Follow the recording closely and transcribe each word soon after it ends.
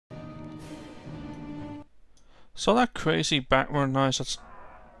So that crazy background noise that's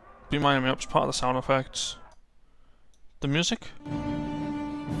been winding me up is part of the sound effects. The music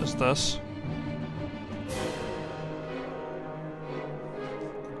is this.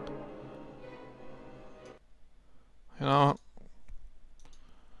 You know,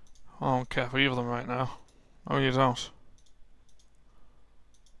 I don't care for either of them right now. Oh, you don't.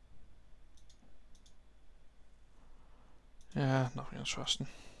 Yeah, nothing interesting.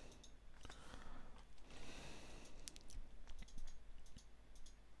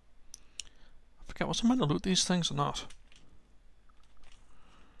 I forget, was I meant to loot these things or not?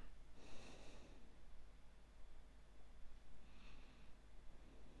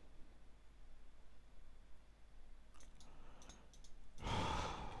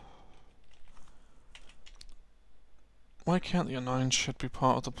 Why can't the annoying shit be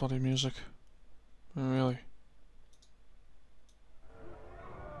part of the bloody music? Really?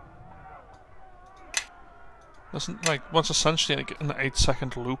 Isn't, like, once essentially an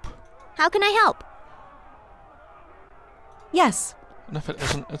 8-second loop. How can I help? Yes. And if it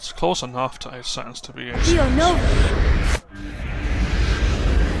isn't, it's close enough to 8 seconds to be 8 Dio seconds. Nova.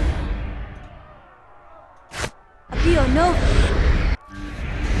 Dio Nova.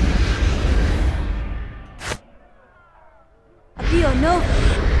 Dio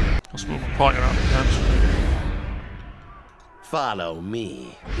Nova. Let's move my party around again. Follow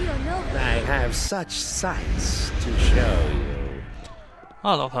me. Dio Nova. I have such sights to show you.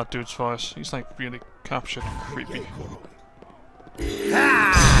 I love that dude's voice. He's like really captured and creepy.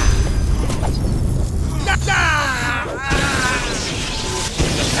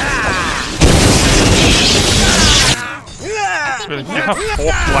 Really, you have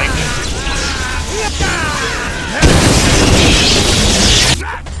forked lightning.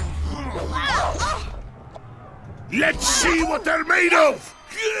 Let's see what they're made of!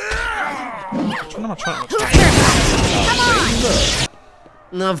 Which one am I trying to attack?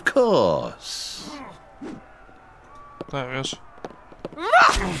 Of course. There he is.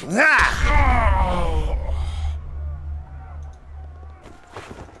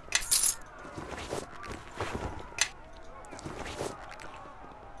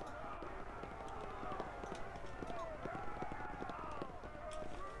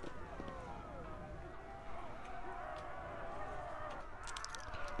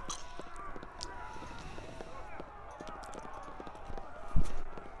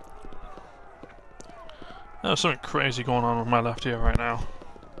 There's something crazy going on with my left ear right now.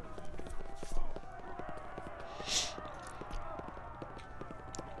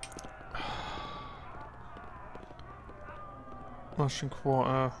 Western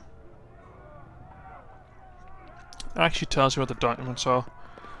Quarter. It actually tells you what the documents are.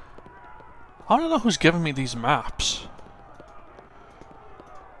 I don't know who's giving me these maps.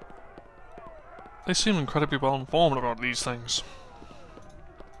 They seem incredibly well informed about these things.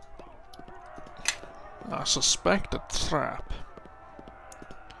 A suspected trap.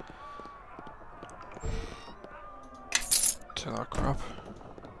 Take that crap.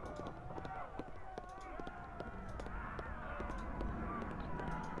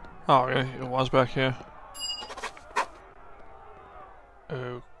 Oh yeah, it was back here.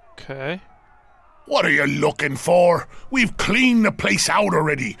 Okay. What are you looking for? We've cleaned the place out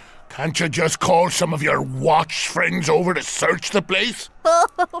already. Can't you just call some of your watch friends over to search the place?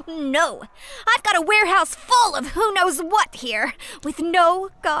 Oh, no. I've got a warehouse full of who knows what here, with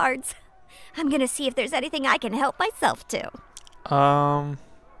no guards. I'm gonna see if there's anything I can help myself to. Hang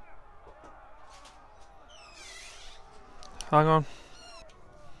on.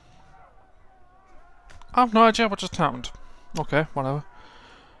 I have no idea what just happened. Okay, whatever.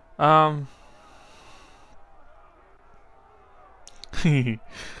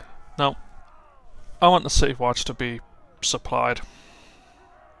 No. I want the City Watch to be supplied.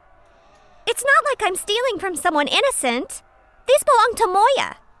 It's not like I'm stealing from someone innocent. These belong to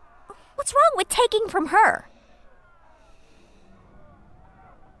Moya. What's wrong with taking from her?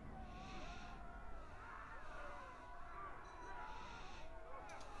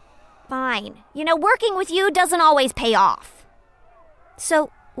 Fine. You know, working with you doesn't always pay off.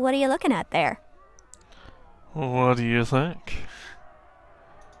 So, what are you looking at there? What do you think?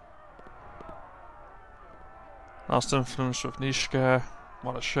 Lost influence with Nishka.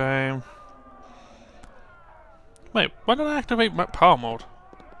 What a shame. Wait, why did I activate my power mode?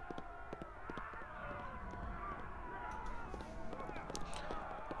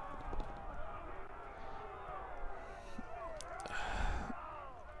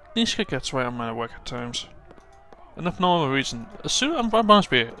 Nishka gets right on my work at times. And if no other reason, as soon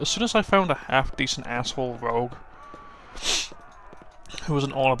as I found a half-decent asshole rogue who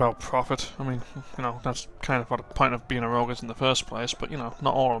isn't all about profit. I mean, you know, that's kind of what the point of being a rogue is in the first place, but, you know,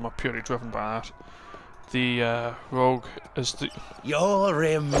 not all of them are purely driven by that. The rogue is the... Your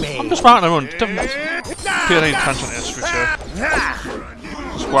remains. I'm just routing around. Don't pay any attention to this, Richard.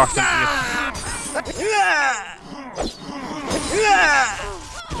 Just whacked into you.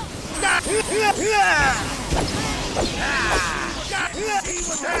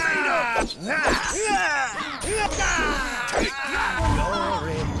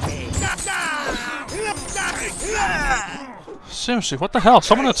 Seriously, what the hell?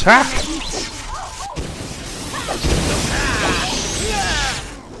 Someone attack!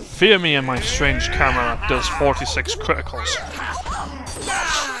 Fear me and my strange camera that does 46 criticals.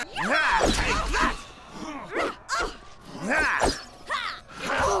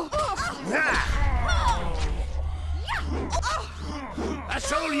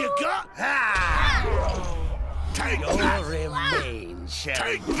 That's all you got? Take Your remains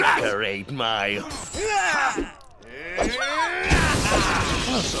shall decorate my...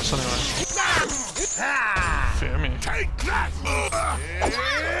 What is this anyway? Fear me. Take that!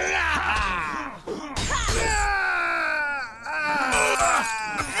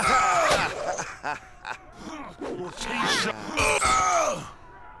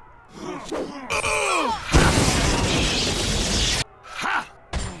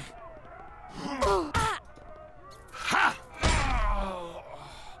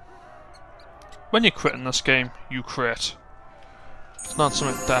 When you crit in this game, you crit. It's not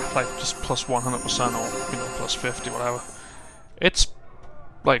something death like just plus 100% or, you know, plus 50, whatever. It's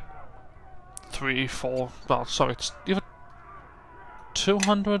like 3, 4, well, sorry, it's either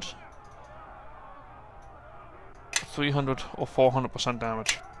 200, 300 or 400%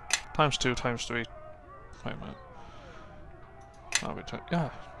 damage. Times 2, times 3. Wait a minute. That'll be yeah.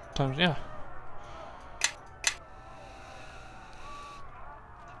 Times, yeah.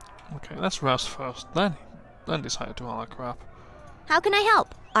 Okay, let's rest first, then decide to do all that crap. How can I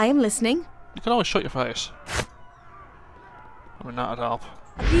help? I am listening. You can always shut your face. I mean, that'd help.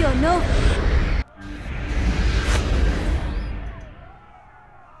 Dio, no.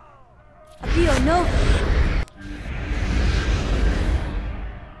 Dio, no.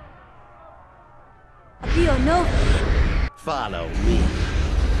 Dio, no. Follow me.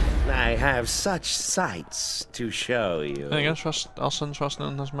 I have such sights to show you. Anything else interesting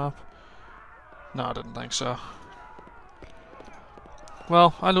in this map? No, I didn't think so.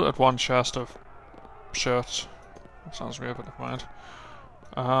 Well, I looted one chest of shirts. That sounds weird, but never mind.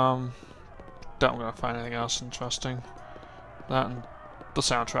 Doubt I'm gonna find anything else interesting. That and the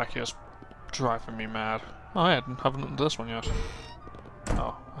soundtrack here is driving me mad. Oh, I haven't looked into this one yet.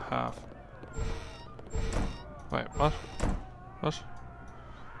 Oh, I have. Wait, what? What?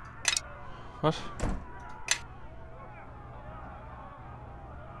 What?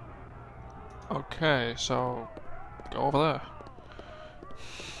 Okay, so go over there.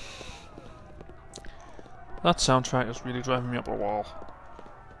 That soundtrack is really driving me up a wall.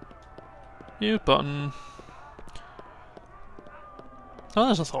 Mute button. Oh,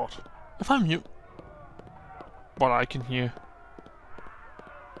 there's a thought. If I mute what I can hear,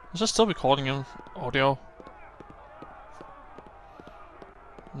 is this still recording in audio?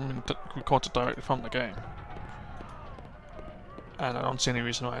 I mean, it records it directly from the game. And I don't see any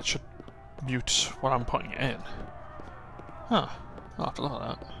reason why it should mute what I'm putting in. Huh. I'll have to look at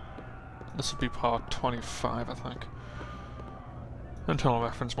that. This would be part 25, I think. Internal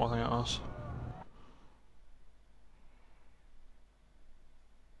reference more than it was.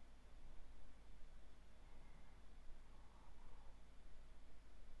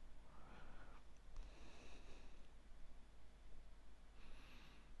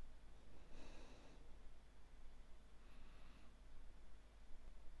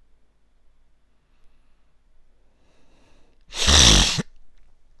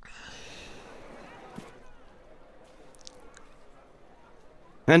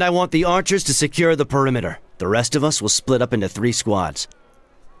 And I want the archers to secure the perimeter. The rest of us will split up into 3 squads.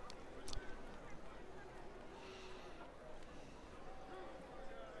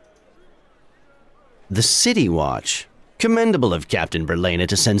 The City Watch. Commendable of Captain Berlena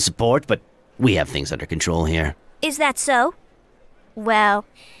to send support, but we have things under control here. Is that so? Well,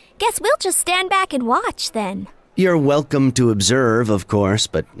 guess we'll just stand back and watch then. You're welcome to observe, of course,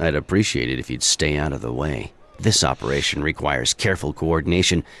 but I'd appreciate it if you'd stay out of the way. This operation requires careful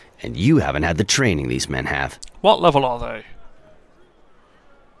coordination, and you haven't had the training these men have. What level are they?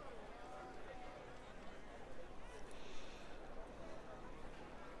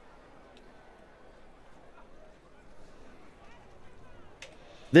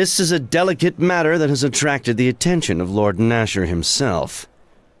 This is a delicate matter that has attracted the attention of Lord Nasher himself.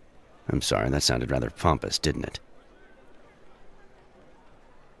 I'm sorry, that sounded rather pompous, didn't it?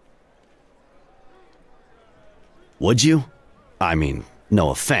 Would you? I mean, no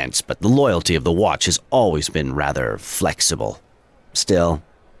offense, but the loyalty of the Watch has always been rather flexible. Still,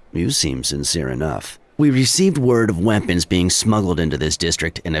 you seem sincere enough. We received word of weapons being smuggled into this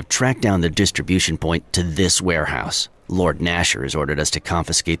district and have tracked down the distribution point to this warehouse. Lord Nasher has ordered us to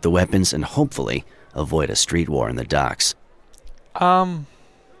confiscate the weapons and hopefully avoid a street war in the docks.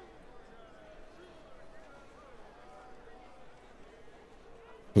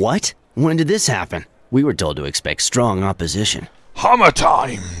 What? When did this happen? We were told to expect strong opposition. Hammer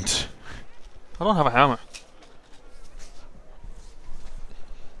timed! I don't have a hammer.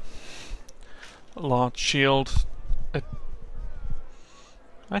 Large shield.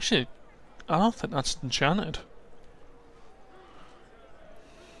 Actually, I don't think that's enchanted.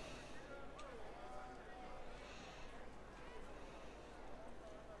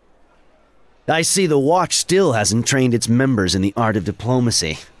 I see the Watch still hasn't trained its members in the art of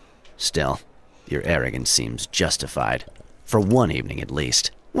diplomacy. Still, your arrogance seems justified. For one evening at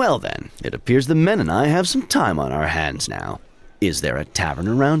least. Well then, it appears the men and I have some time on our hands now. Is there a tavern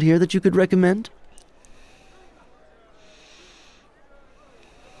around here that you could recommend?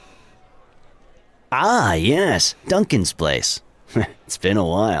 Ah, yes, Duncan's place. It's been a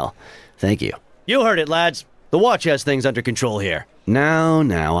while. Thank you. You heard it, lads. The Watch has things under control here.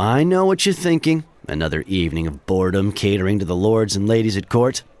 Now, I know what you're thinking. Another evening of boredom catering to the lords and ladies at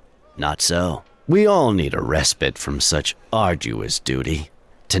court? Not so. We all need a respite from such arduous duty.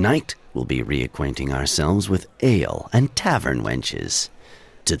 Tonight, we'll be reacquainting ourselves with ale and tavern wenches.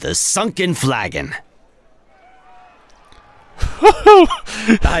 To the sunken flagon!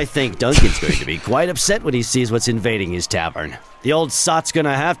 I think Duncan's going to be quite upset when he sees what's invading his tavern. The old sot's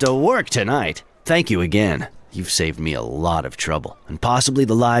gonna have to work tonight. Thank you again. You've saved me a lot of trouble, and possibly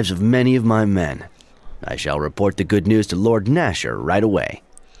the lives of many of my men. I shall report the good news to Lord Nasher right away.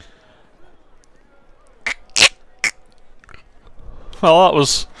 Well, that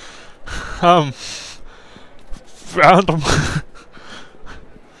was random.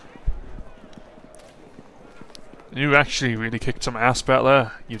 You actually really kicked some ass back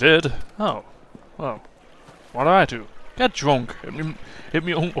there. You did? Oh. Well. What did I do? Get drunk. Hit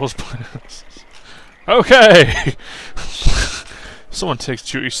me uncle's place. Okay! Someone takes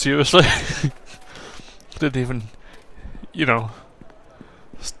duty seriously. Didn't even, you know,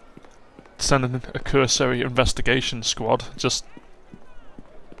 send in a cursory investigation squad. Just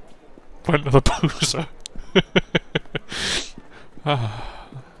went to the boozer.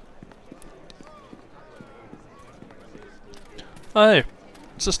 Hey,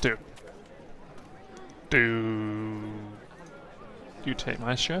 what's this do? Do you take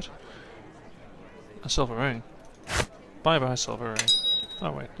my shirt? A silver ring. Bye-bye, silver ring.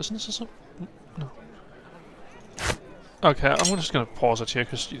 Oh wait, isn't this a silver? No. Okay, I'm just gonna pause it here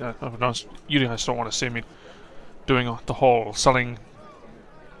because you guys don't want to see me doing the whole selling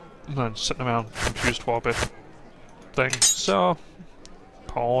and sitting around confused for a bit thing. So,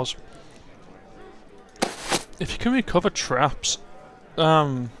 pause. If you can recover traps,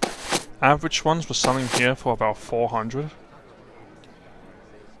 average ones were selling here for about 400.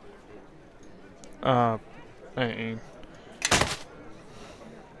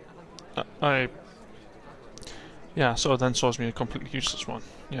 Yeah, so it then shows me a completely useless one.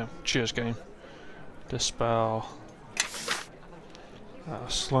 Yeah, cheers game. Dispel.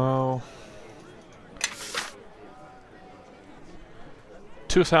 Slow.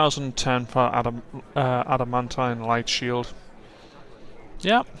 2010 for adamantine light shield.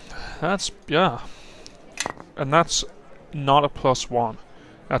 Yeah, yeah. And that's not a +1.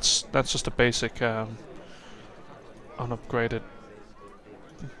 That's just a basic unupgraded.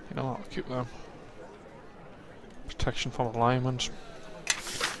 You know, I'll keep them. Protection from alignment.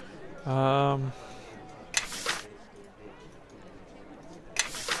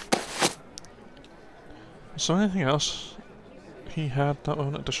 Is there anything else he had that I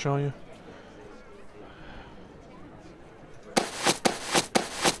wanted to show you?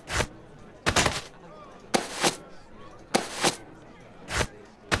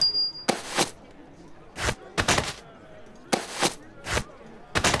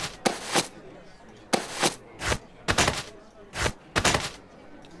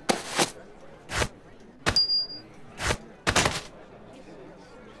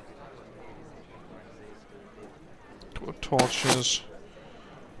 Torches.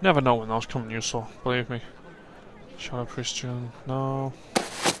 Never know when those come in useful, believe me. Shadow Christian, no.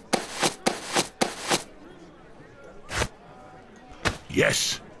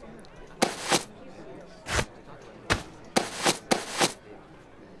 Yes.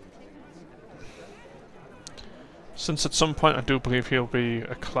 Since at some point I do believe he'll be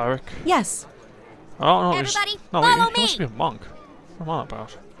a cleric. Yes. Oh no, Everybody, no, follow he must be me. a monk. What am I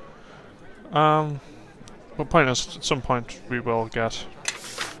about? But point is, at some point we will get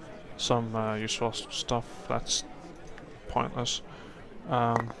some useful stuff that's pointless.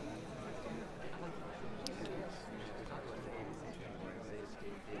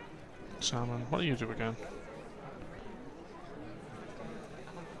 Salmon, what do you do again?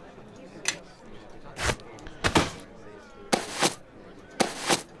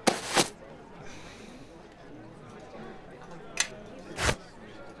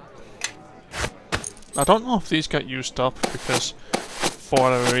 I don't know if these get used up because, for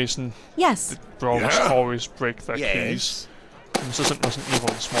whatever reason, Yes. the rollers Yeah. always break their keys. Yes. And this isn't Resident Evil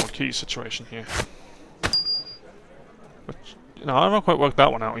small key situation here. But, you know, I haven't quite worked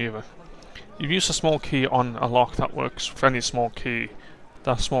that one out either. You've used a small key on a lock that works with any small key.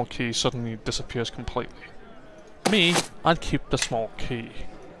 That small key suddenly disappears completely. Me, I'd keep the small key.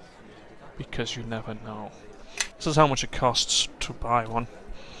 Because you never know. This is how much it costs to buy one.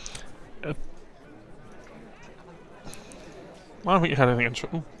 I don't think you had anything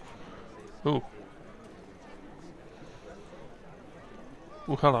interesting. Ooh. Ooh.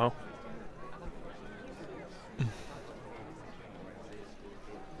 Ooh, hello.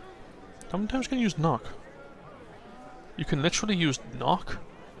 How many times can you use knock? You can literally use knock?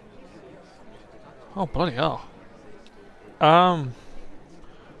 Oh, bloody hell. Wow.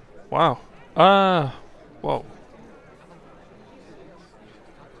 Whoa.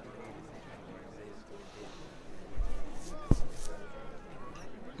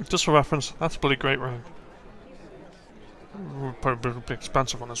 Just for reference, that's a bloody great ring. Probably a bit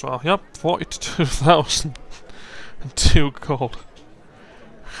expensive one as well. Yep, 42,002 gold.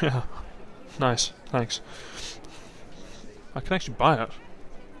 Yeah. Nice, thanks. I can actually buy it.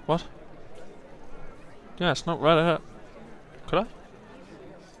 What? Yeah, it's not right ahead. Could I?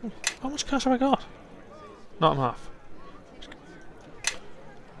 How much cash have I got? Not enough.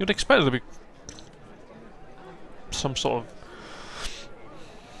 You'd expect it to be some sort of...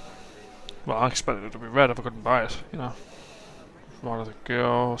 Well, I expected it to be red if I couldn't buy it, you know. What are the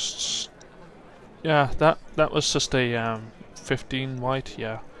ghosts? Yeah, that was just a 15 white,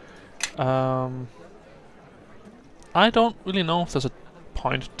 yeah. I don't really know if there's a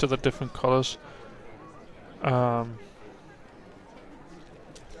point to the different colours. I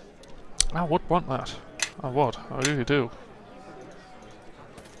would want that. I would. I really do. In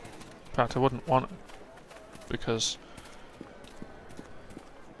fact, I wouldn't want it because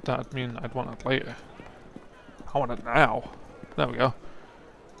that'd mean I'd want it later. I want it now. There we go.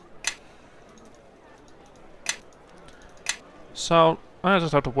 So, I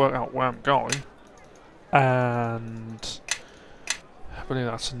just have to work out where I'm going. And I believe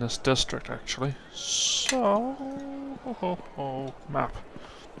that's in this district, actually. So... map.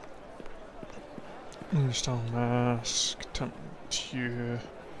 Stone Mask, Temperature,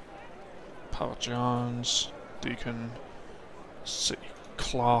 Papa John's, Deacon, City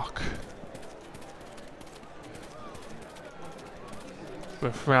Clock.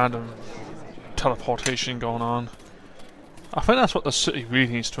 With random teleportation going on. I think that's what the city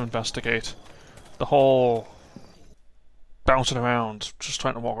really needs to investigate. The whole bouncing around, just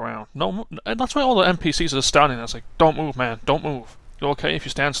trying to walk around. No, and that's why all the NPCs are standing there. It's like, don't move, man, don't move. You're okay if you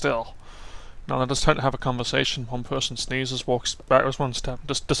stand still. Now they're just trying to have a conversation. One person sneezes, walks backwards one step, and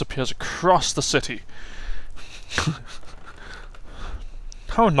just disappears across the city.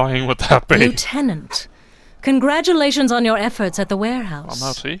 How annoying would that be? Lieutenant, congratulations on your efforts at the warehouse. I'm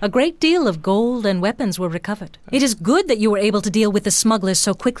out, see? A great deal of gold and weapons were recovered. It is good that you were able to deal with the smugglers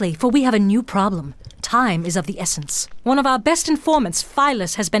so quickly, for we have a new problem. Time is of the essence. One of our best informants,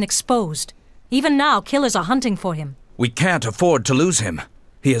 Phyllis, has been exposed. Even now, killers are hunting for him. We can't afford to lose him.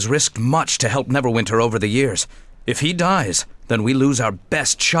 He has risked much to help Neverwinter over the years. If he dies, then we lose our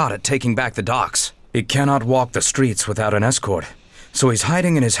best shot at taking back the docks. He cannot walk the streets without an escort. So he's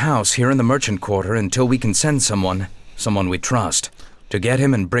hiding in his house here in the merchant quarter until we can send someone we trust, to get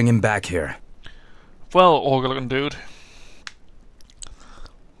him and bring him back here. Well, ogre-looking dude.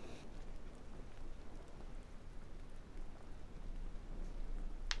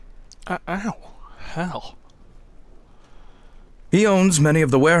 Ow. Hell. He owns many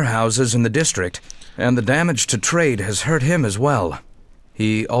of the warehouses in the district, and the damage to trade has hurt him as well.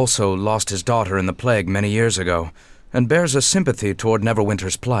 He also lost his daughter in the plague many years ago, and bears a sympathy toward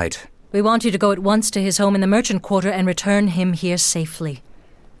Neverwinter's plight. We want you to go at once to his home in the merchant quarter and return him here safely.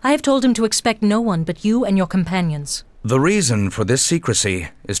 I have told him to expect no one but you and your companions. The reason for this secrecy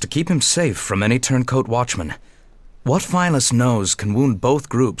is to keep him safe from any turncoat watchman. What Phyllis knows can wound both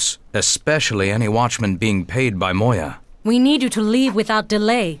groups, especially any watchman being paid by Moya. We need you to leave without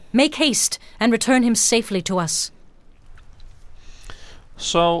delay. Make haste and return him safely to us.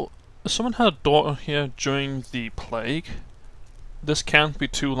 So, if someone had a daughter here during the plague, this can't be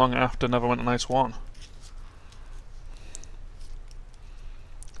too long after Neverwinter Nights 1.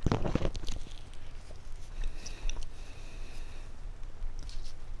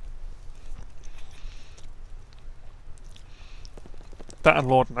 That and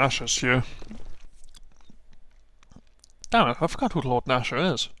Lord Nasher's here. Damn it, I forgot who Lord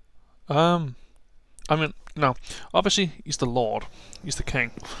Nasher is. I mean, no. Obviously, he's the Lord. He's the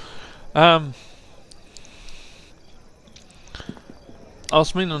King. I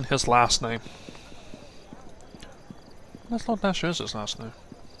was meaning his last name. That's Lord Nasher is his last name.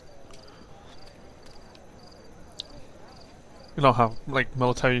 You know how, like,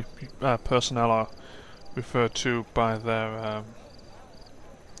 military personnel are referred to by their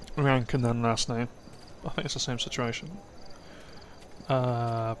rank and then last name. I think it's the same situation.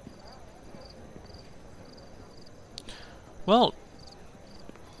 Well,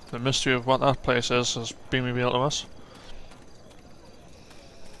 the mystery of what that place is has been revealed to us.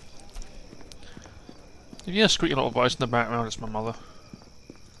 If you hear a squeaky little voice in the background, it's my mother.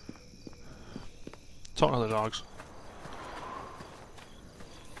 Talking to the dogs.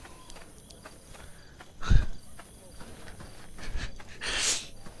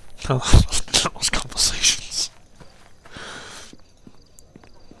 Those conversations.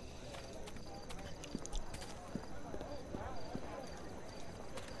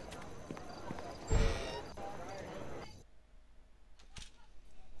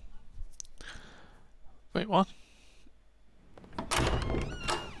 Wait, what?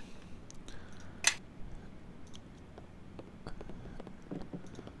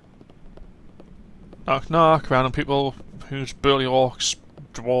 Knock knock, random people who's burly orcs,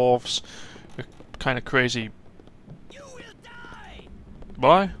 dwarves, kind of crazy. You will die!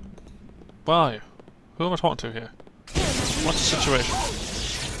 Why? Why? Who am I talking to here? What's the situation?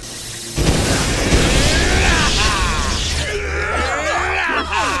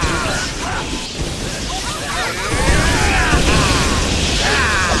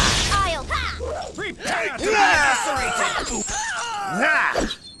 Prepare to be eviscerated!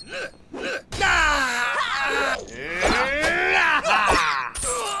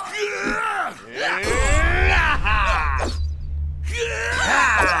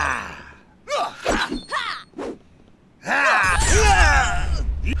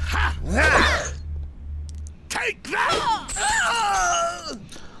 Take that!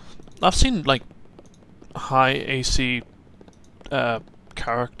 I've seen like high AC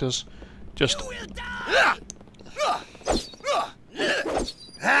characters just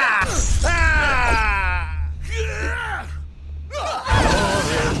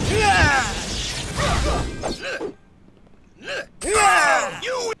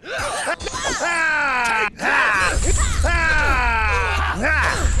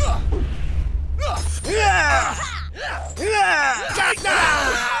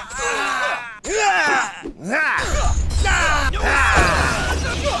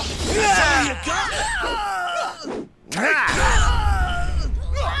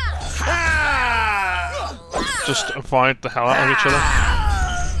just avoid the hell out of each other.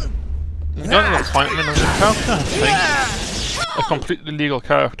 You got an appointment as a character, I think. A completely legal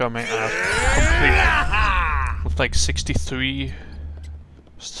character, I may add. Completely. With like 63...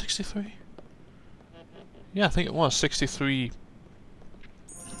 63? Yeah, I think it was 63.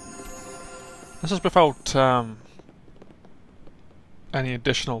 This is without any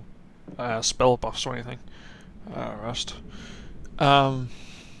additional spell buffs or anything. Rest.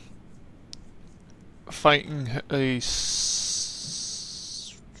 Fighting a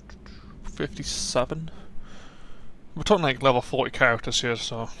 57. We're talking like level 40 characters here,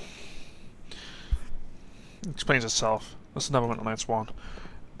 so it explains itself. That's Neverwinter Nights 1.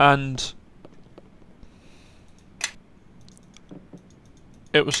 And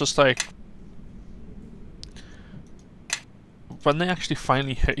it was just like when they actually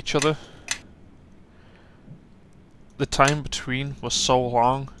finally hit each other, the time between was so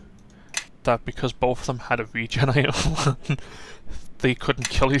long that because both of them had a regenerator, they couldn't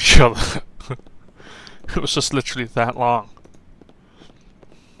kill each other. It was just literally that long.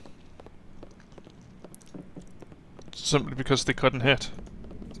 Simply because they couldn't hit.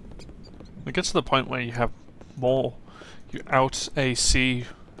 It gets to the point where you have more, you out AC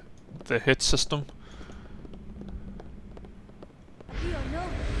the hit system.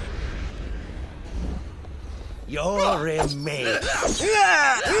 You're amazing.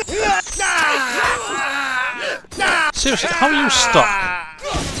 Seriously, how are you stuck?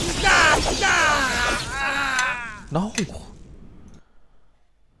 No.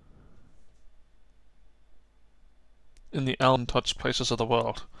 In the untouched places of the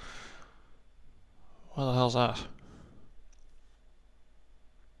world. What the hell's that?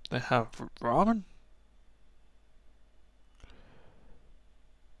 They have ramen?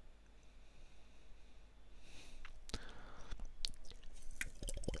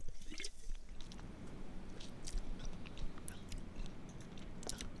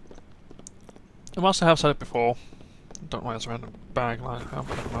 I must have said it before. Don't know why it's around a bag like that,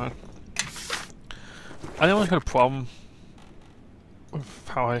 but never mind. I only had a problem with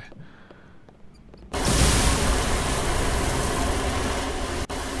how I...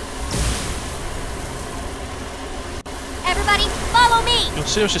 Everybody, follow me! You're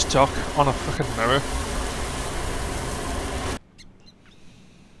seriously stuck on a fucking mirror.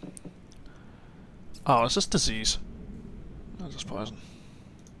 Oh, it's just disease. That's just poison.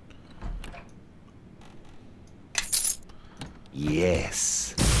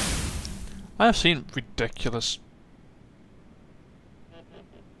 Yes. I have seen ridiculous...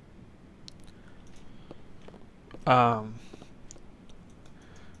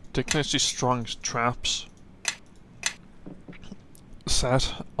 ridiculously strong traps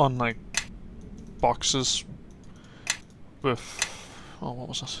set on like boxes with, oh, what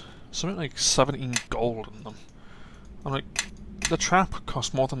was it? Something like 17 gold in them. I'm like, the trap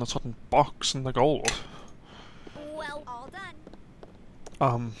costs more than the fucking box and the gold. Well, all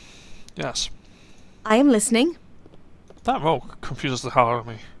done. Yes. I am listening. That roll confuses the hell out of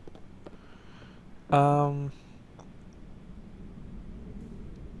me. Oh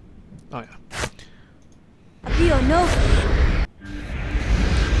yeah. Dio no.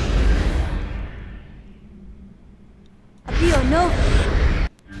 Dio no.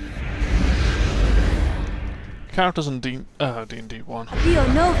 Characters in D&D 1. Dio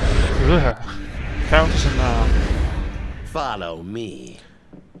no. Characters in Follow me.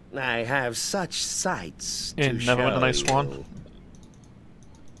 I have such sights to in show Neverwinter Nice you. One.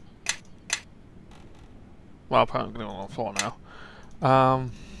 Well, apparently on 4 now.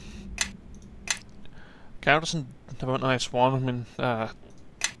 Characters in Neverwinter Nice One. I mean,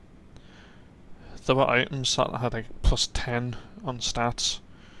 there were items that had like plus 10 on stats.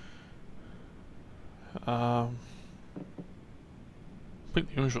 I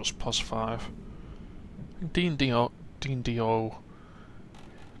think the usual's plus 5. D&D-O.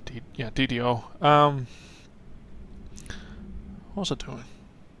 Yeah, DDO. What was it doing?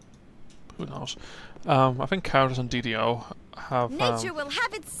 Who knows? I think characters in DDO have. Nature will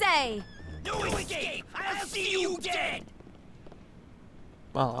have its say. No escape! I'll see you dead!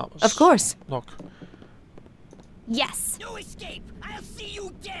 Well, that was. Of course. Look. Yes. No escape! I'll see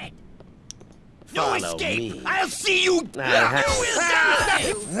you dead! Follow No escape! me. I'll see you I have You will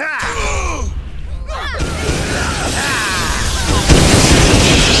die!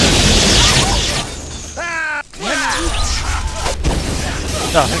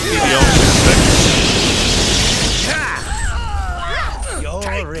 Yeah, I think DDO is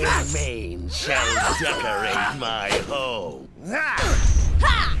Your remains shall decorate my home.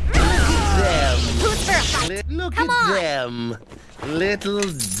 Who's for a fight? Look Come at on. them. Little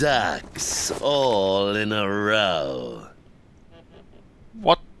ducks all in a row.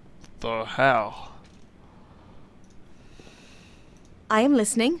 What the hell? I am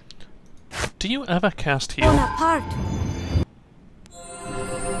listening. Do you ever cast heal? Bonaparte.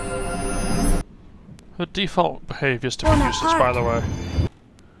 Her default behaviour is to be useless, by the way.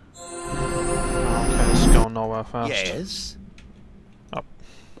 Okay, this is going nowhere fast. Yes? Oh.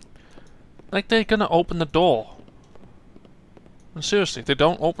 Like they're gonna open the door. And seriously, they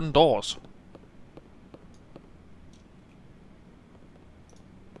don't open doors.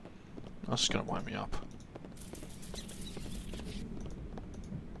 That's gonna wind me up.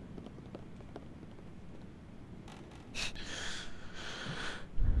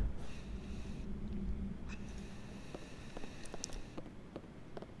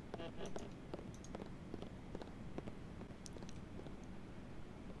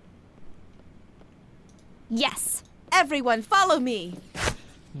 Yes. Everyone, follow me.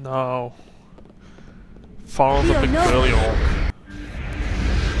 No. Follow the Leo, big no. burly orc.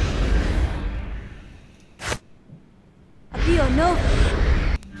 Dio no.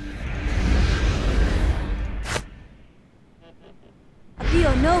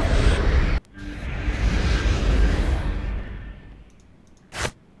 Dio no.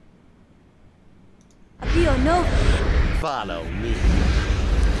 Dio no. Follow me.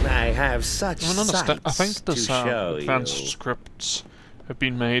 I have such I don't understand. I think sights to there's show advanced you. scripts have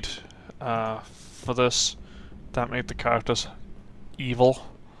been made for this that make the characters evil.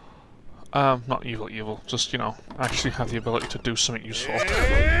 Not evil, just, you know, actually have the ability to do something useful.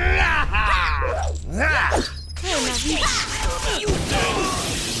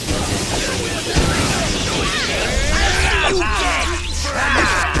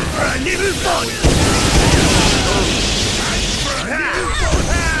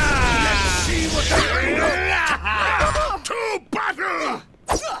 To battle!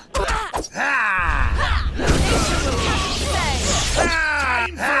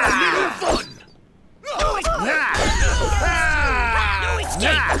 Time for a little fun! No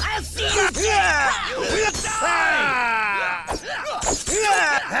escape! I'll see you dead!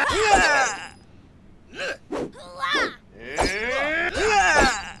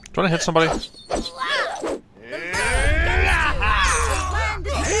 Do you want to hit somebody?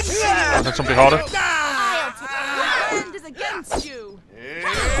 Hit somebody harder? Land is against you.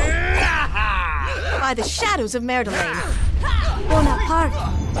 By the shadows of Merdelaine. Bonaparte.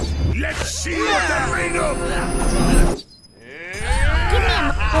 Let's see what they're made of! Give me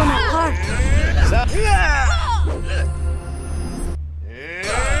a Bonaparte.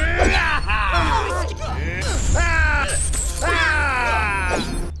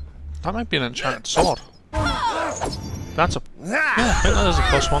 That might be an enchanted sword. That's a... Yeah, I think that is a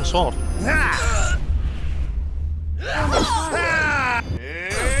 +1 sword.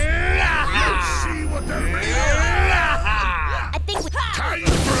 Let's see what they're made of! I think we... Time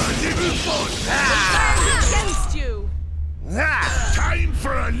for a little fun! Against you. Time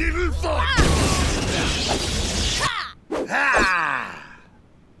for a little fun!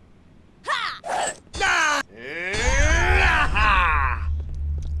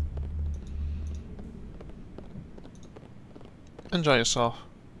 Enjoy yourself.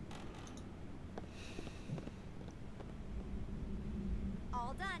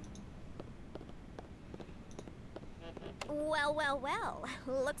 All done. Well.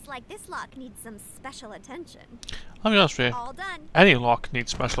 Looks like this lock needs some special attention. I'll be honest with you. All done. Any lock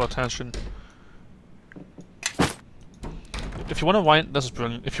needs special attention. If you want to wind... This is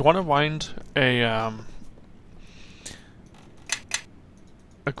brilliant. If you want to wind a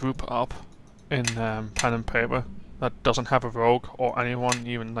group up in pen and paper that doesn't have a rogue or anyone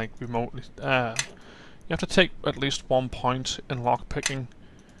even like remotely, you have to take at least 1 point in lockpicking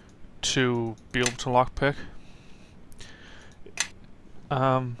to be able to lockpick.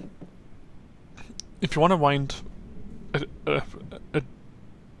 If you want to wind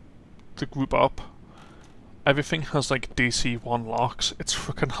the group up, everything has like DC 1 locks. It's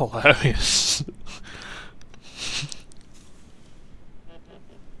freaking hilarious.